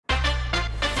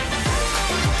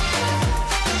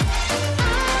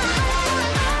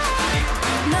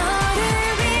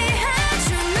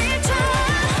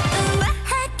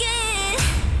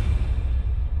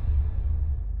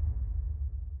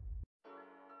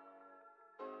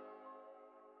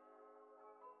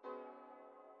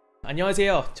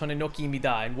안녕하세요, 저는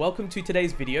Noki입니다, and welcome to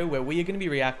today's video where we are going to be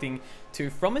reacting to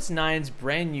Fromisnain's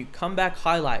brand new comeback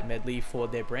highlight medley for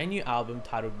their brand new album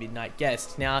titled Midnight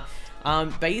Guest. Now,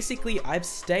 basically, I've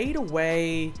stayed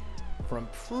away from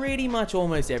pretty much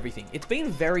almost everything. It's been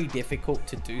very difficult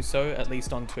to do so, at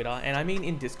least on Twitter, and I mean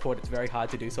in Discord it's very hard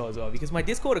to do so as well, because my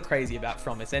Discord are crazy about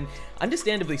Fromis, and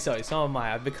understandably so am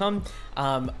I. I've become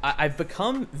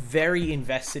very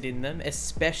invested in them,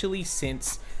 especially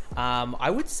since I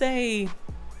would say,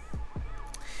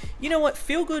 you know what,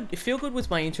 Feel Good was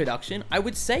my introduction. I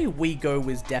would say We Go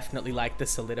was definitely like the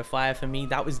solidifier for me.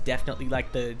 That was definitely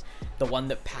like the one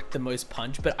that packed the most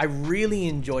punch, but I really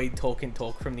enjoyed Talk and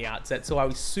Talk from the outset, so I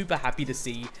was super happy to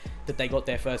see that they got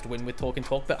their first win with Talk and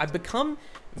Talk. But I've become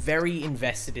very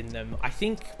invested in them. I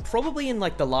think probably in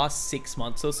like the last 6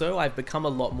 months or so, I've become a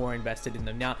lot more invested in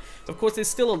them. Now, of course, there's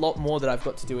still a lot more that I've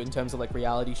got to do in terms of like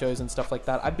reality shows and stuff like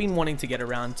that. I've been wanting to get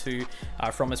around to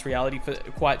Fromis reality for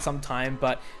quite some time,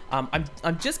 but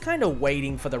I'm just kind of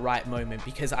waiting for the right moment,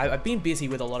 because I've been busy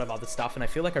with a lot of other stuff, and I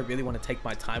feel like I really want to take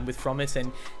my time with Fromis,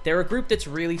 and they're a group that's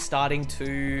really starting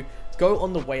to go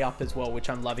on the way up as well, which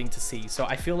I'm loving to see. So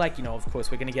I feel like, you know, of course,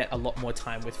 we're going to get a lot more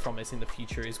time with Fromis in the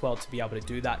future as well to be able to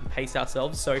do that and pace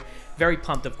ourselves. So very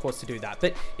pumped, of course, to do that.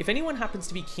 But if anyone happens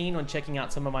to be keen on checking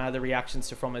out some of my other reactions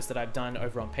to Fromis that I've done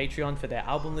over on Patreon for their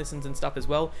album listens and stuff as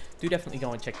well, do definitely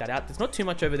go and check that out. There's not too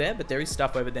much over there, but there is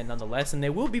stuff over there nonetheless, and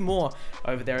there will be more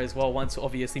over there as well once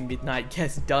obviously Midnight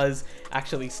Guest does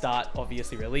actually start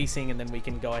obviously releasing, and then we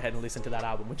can go ahead and listen to that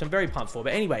album, which I'm very pumped for.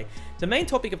 But anyway, the main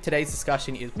topic of today's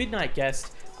discussion is Midnight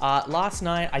Guest. Last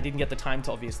night I didn't get the time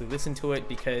to obviously listen to it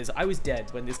because I was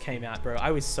dead when this came out, bro.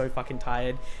 I was so fucking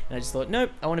tired, and I just thought,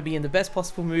 nope, I want to be in the best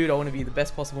possible mood, I want to be in the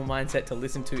best possible mindset to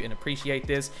listen to and appreciate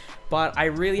this. But I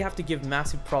really have to give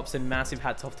massive props and massive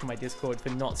hats off to my Discord for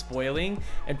not spoiling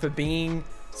and for being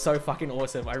so fucking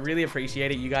awesome. I really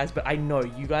appreciate it, you guys, but I know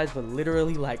you guys were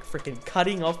literally like freaking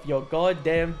cutting off your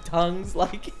goddamn tongues.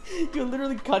 Like, you're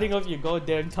literally cutting off your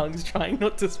goddamn tongues trying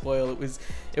not to spoil.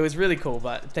 It was really cool,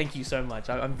 but thank you so much.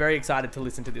 I'm very excited to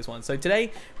listen to this one. So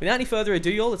today, without any further ado,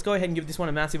 y'all, let's go ahead and give this one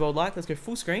a massive old like. Let's go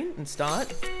full screen and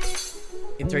start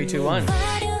in 3, 2, 1.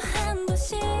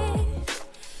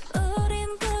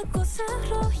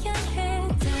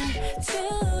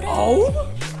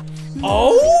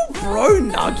 Oh, bro,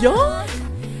 Nagyong?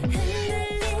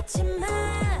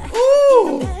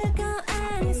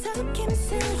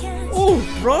 Oh,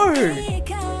 bro.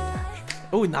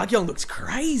 Oh, Nagyong looks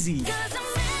crazy.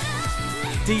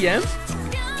 DM?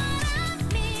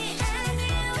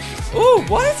 Oh,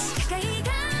 what?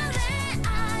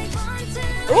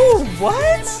 Oh,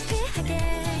 what?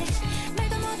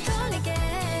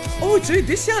 Oh, dude,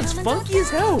 this sounds funky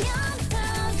as hell.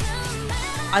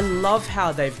 I love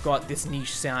how they've got this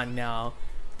niche sound now.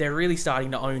 They're really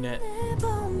starting to own it.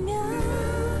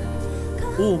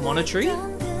 Oh, Monetary.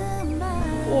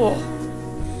 Oh.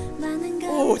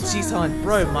 Oh, Jisun,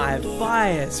 bro, my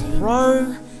bias,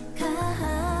 bro.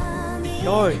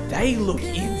 Yo, they look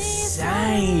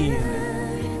insane.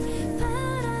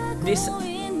 This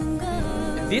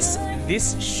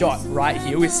shot right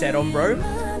here with Set On, bro,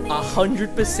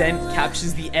 100%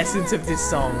 captures the essence of this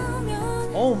song.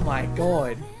 Oh my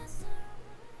god.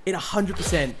 It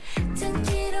 100%.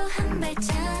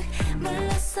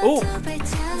 Oh,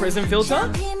 Prism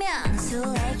Filter.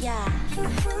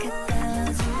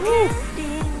 Ooh.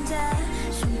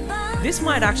 This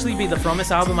might actually be the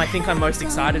Fromis album I think I'm most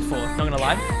excited for, not gonna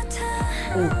lie.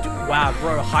 Oh, wow,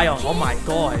 bro, high on. Oh my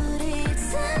god.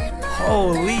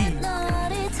 Holy.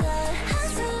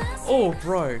 Oh,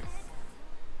 bro.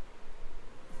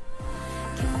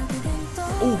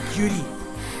 Oh, cutie.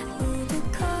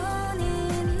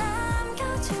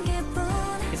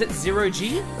 Is it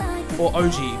 0G or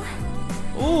OG?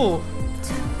 Oh.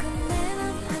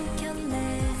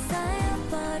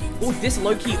 Oh, this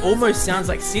low-key almost sounds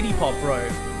like city pop, bro.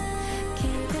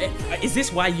 Is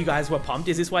this why you guys were pumped?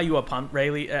 Is this why you were pumped,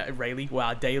 Rayleigh?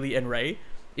 Wow, Daily and Ray.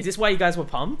 Is this why you guys were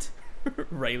pumped?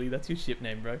 Rayleigh, that's your ship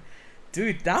name, bro.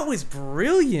 Dude, that was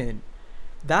brilliant.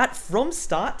 That from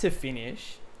start to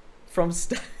finish,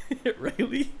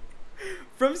 Rayleigh,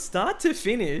 from start to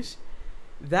finish,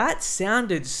 that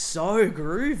sounded so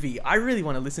groovy. I really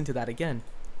want to listen to that again.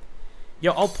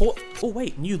 Yo, I'll pause. Oh,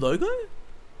 wait, new logo?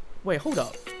 Wait, hold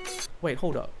up. Wait,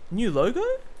 hold up. New logo?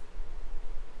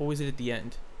 Or was it at the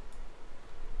end?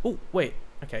 Oh, wait.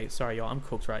 Okay, sorry, y'all. I'm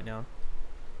cooked right now.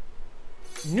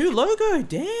 New logo,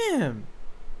 damn.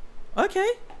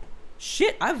 Okay.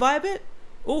 Shit, I vibe it.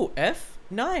 Oh,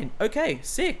 F9. Okay,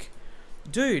 sick.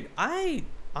 Dude, I'm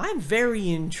very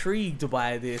intrigued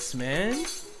by this, man.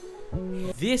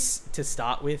 This to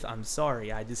start with, I'm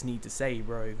sorry, I just need to say,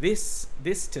 bro, this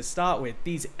to start with,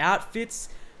 these outfits,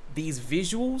 these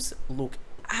visuals look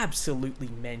absolutely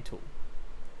mental.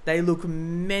 They look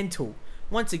mental.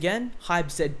 Once again, Hybe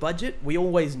said budget. We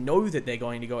always know that they're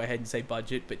going to go ahead and say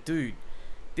budget, but dude,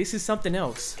 this is something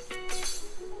else.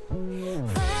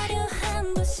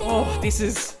 Oh, this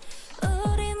is... Ooh.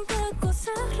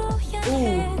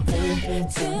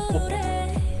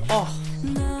 Oh.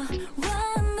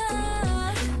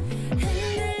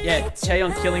 Yeah,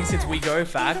 Chaeyeon killing since we go,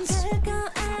 facts.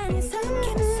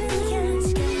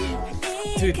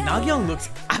 Dude, Nagyong looks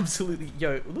absolutely...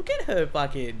 Yo, look at her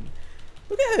fucking...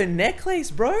 Look at her necklace,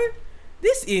 bro.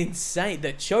 This is insane.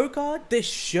 The choker, the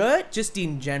shirt, just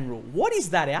in general. What is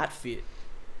that outfit?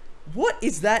 What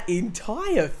is that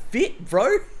entire fit,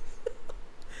 bro?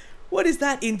 What is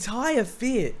that entire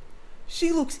fit?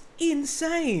 She looks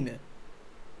insane.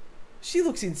 She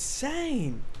looks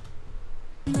insane.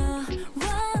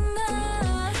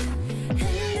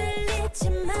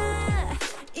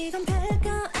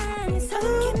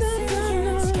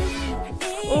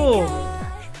 Oh.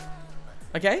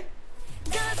 Okay.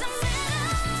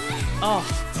 Oh.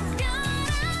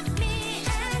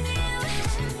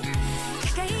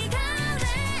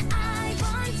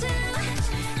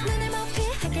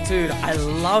 Dude, I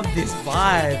love this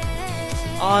vibe.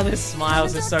 Oh, the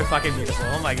smiles are so fucking beautiful.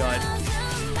 Oh my god.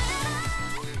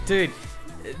 Dude,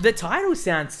 the title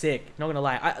sounds sick. Not gonna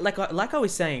lie. Like I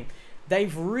was saying,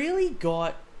 they've really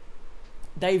got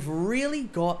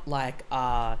like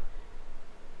that,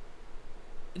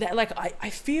 like I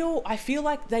feel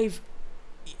like they've,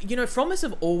 you know, fromis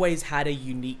have always had a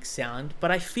unique sound,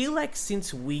 but I feel like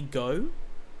since We Go,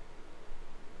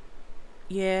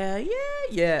 yeah,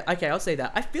 okay, I'll say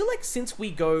that. I feel like since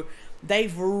We Go,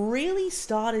 they've really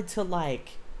started to,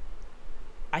 like,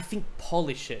 I think,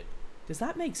 polish it. Does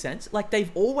that make sense? Like,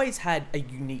 they've always had a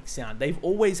unique sound. They've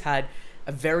always had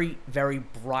a very, very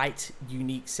bright,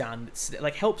 unique sound that,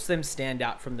 like, helps them stand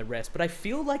out from the rest. But I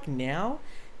feel like now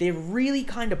they're really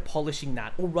kind of polishing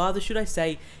that. Or rather, should I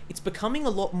say, it's becoming a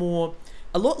lot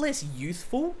less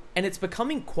youthful, and it's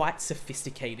becoming quite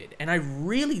sophisticated. And I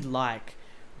really like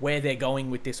where they're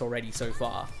going with this already so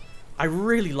far. I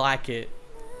really like it.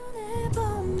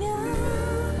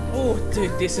 Oh,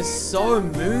 dude, this is so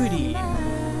moody.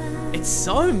 It's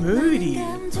so moody.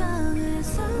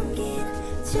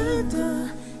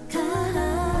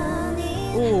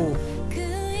 Oh,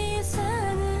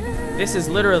 this is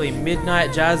literally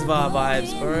midnight jazz bar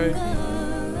vibes, bro.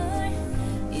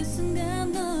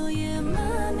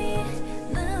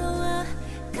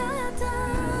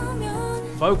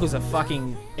 Vocals are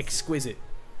fucking exquisite.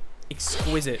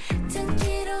 Exquisite.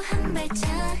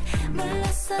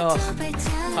 Oh,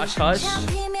 hush hush.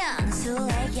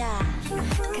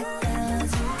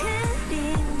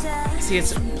 See,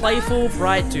 it's playful,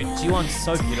 bright. Dude, Jiwon's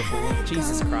so beautiful.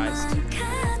 Jesus Christ.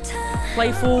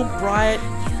 Playful, bright.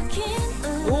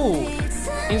 Ooh,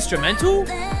 instrumental?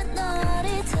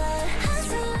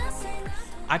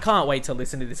 I can't wait to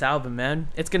listen to this album, man.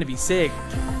 It's gonna be sick.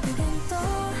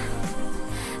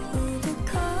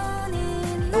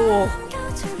 Oh,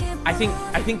 I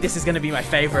think this is gonna be my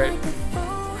favorite.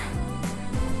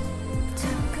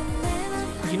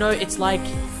 You know, it's like,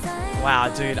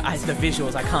 wow, dude, the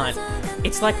visuals, I can't.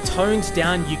 It's like toned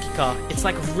down Yukika. It's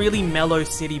like really mellow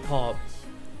city pop.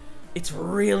 It's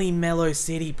really mellow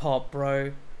city pop,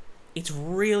 bro. It's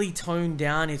really toned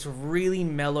down. It's really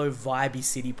mellow, vibey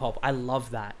city pop. I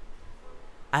love that.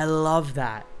 I love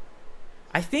that.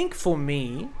 I think for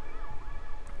me,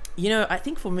 you know,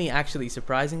 actually,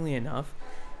 surprisingly enough,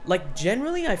 like,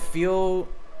 generally I feel,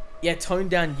 yeah,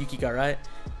 toned down Yukika, right?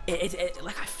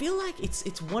 Like, I feel like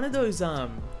it's one of those,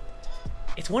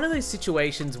 it's one of those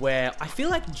situations where I feel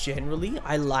like generally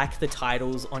I like the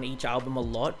titles on each album a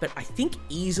lot, but I think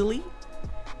easily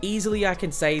I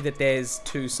can say that there's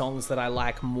 2 songs that I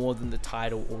like more than the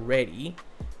title already,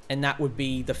 and that would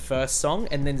be the first song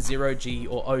and then 0G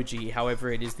or OG, however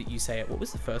it is that you say it. What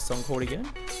was the first song called again?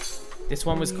 This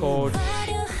one was called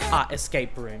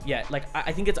Escape Room. Yeah, like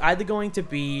I think it's either going to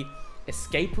be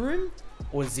Escape Room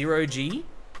or 0G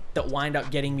that wind up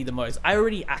getting me the most. I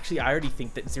already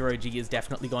think that 0G is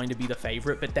definitely going to be the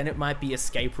favorite, but then it might be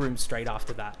Escape Room straight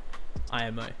after that.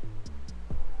 IMO.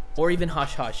 Or even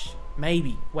Hush Hush.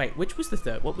 Maybe. Wait, which was the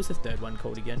third? What was the third one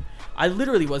called again? I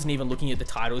literally wasn't even looking at the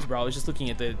titles, bro. I was just looking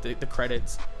at the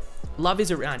credits. Love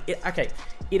is Around. Okay,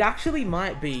 it actually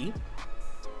might be...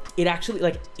 It actually,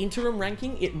 like, interim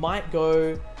ranking, it might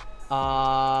go...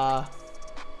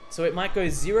 So it might go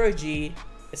 0G,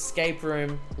 Escape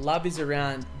Room, Love is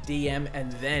Around, DM,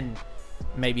 and then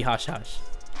maybe Hush Hush.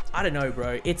 I don't know,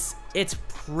 bro. It's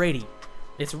pretty.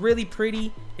 It's really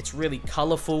pretty. It's really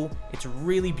colorful. It's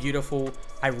really beautiful.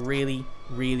 I really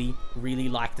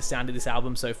like the sound of this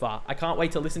album so far. I can't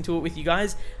wait to listen to it with you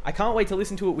guys. I can't wait to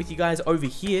listen to it with you guys over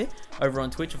here, over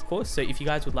on Twitch, of course. So if you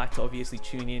guys would like to obviously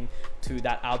tune in to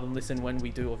that album listen when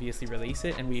we do obviously release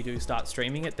it and we do start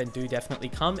streaming it, then do definitely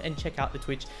come and check out the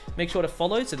Twitch. Make sure to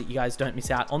follow so that you guys don't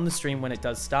miss out on the stream when it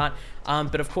does start.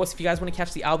 But of course, if you guys want to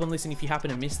catch the album listen, if you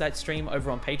happen to miss that stream over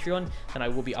on Patreon, then I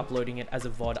will be uploading it as a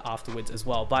VOD afterwards as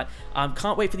well. But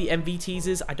can't wait for the MV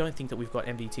teasers. I don't think that we've got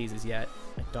MV teasers yet.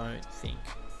 I don't think.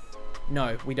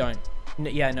 No, we don't.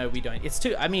 Yeah, no, we don't. It's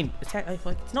too, I mean,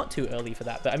 it's not too early for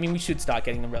that, but I mean, we should start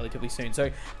getting them relatively soon. So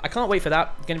I can't wait for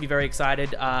that. I'm going to be very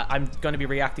excited. I'm going to be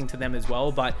reacting to them as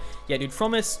well. But yeah, dude,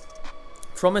 Fromis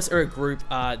are a group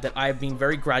that I've been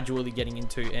very gradually getting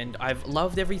into, and I've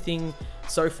loved everything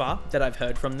so far that I've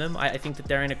heard from them. I think that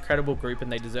they're an incredible group and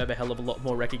they deserve a hell of a lot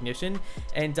more recognition,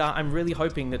 and I'm really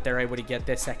hoping that they're able to get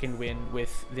their second win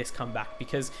with this comeback,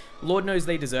 because Lord knows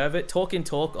they deserve it. Talk and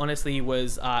Talk honestly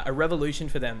was a revolution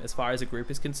for them as far as a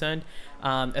group is concerned,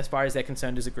 as far as they're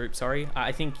concerned as a group, sorry.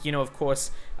 I think, you know, of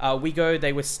course, We Go,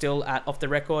 they were still at Off the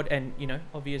Record, and, you know,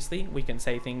 obviously we can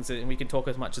say things and we can talk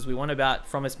as much as we want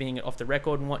about Fromis being Off the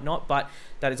Record and whatnot, but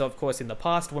that is of course in the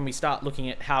past. When we start looking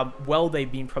at how well they've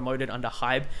been promoted under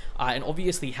Hype, and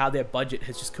obviously how their budget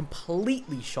has just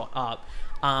completely shot up,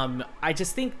 I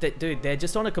just think that, dude, they're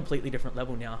just on a completely different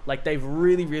level now. Like, they've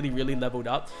really leveled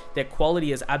up. Their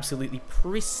quality is absolutely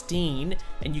pristine,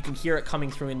 and you can hear it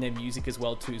coming through in their music as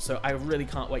well too. So I really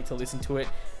can't wait to listen to it.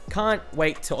 Can't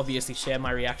wait to obviously share my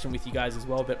reaction with you guys as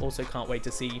well, but also can't wait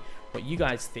to see what you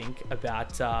guys think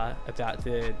about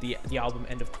the album,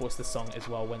 and of course the song as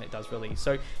well when it does release.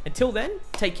 So until then,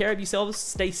 take care of yourselves,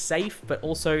 stay safe, but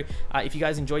also if you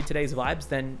guys enjoyed today's vibes,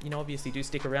 then, you know, obviously do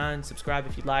stick around, subscribe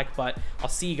if you'd like. But I'll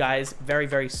see you guys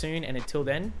very soon, and until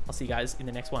then, I'll see you guys in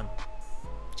the next one.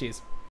 Cheers.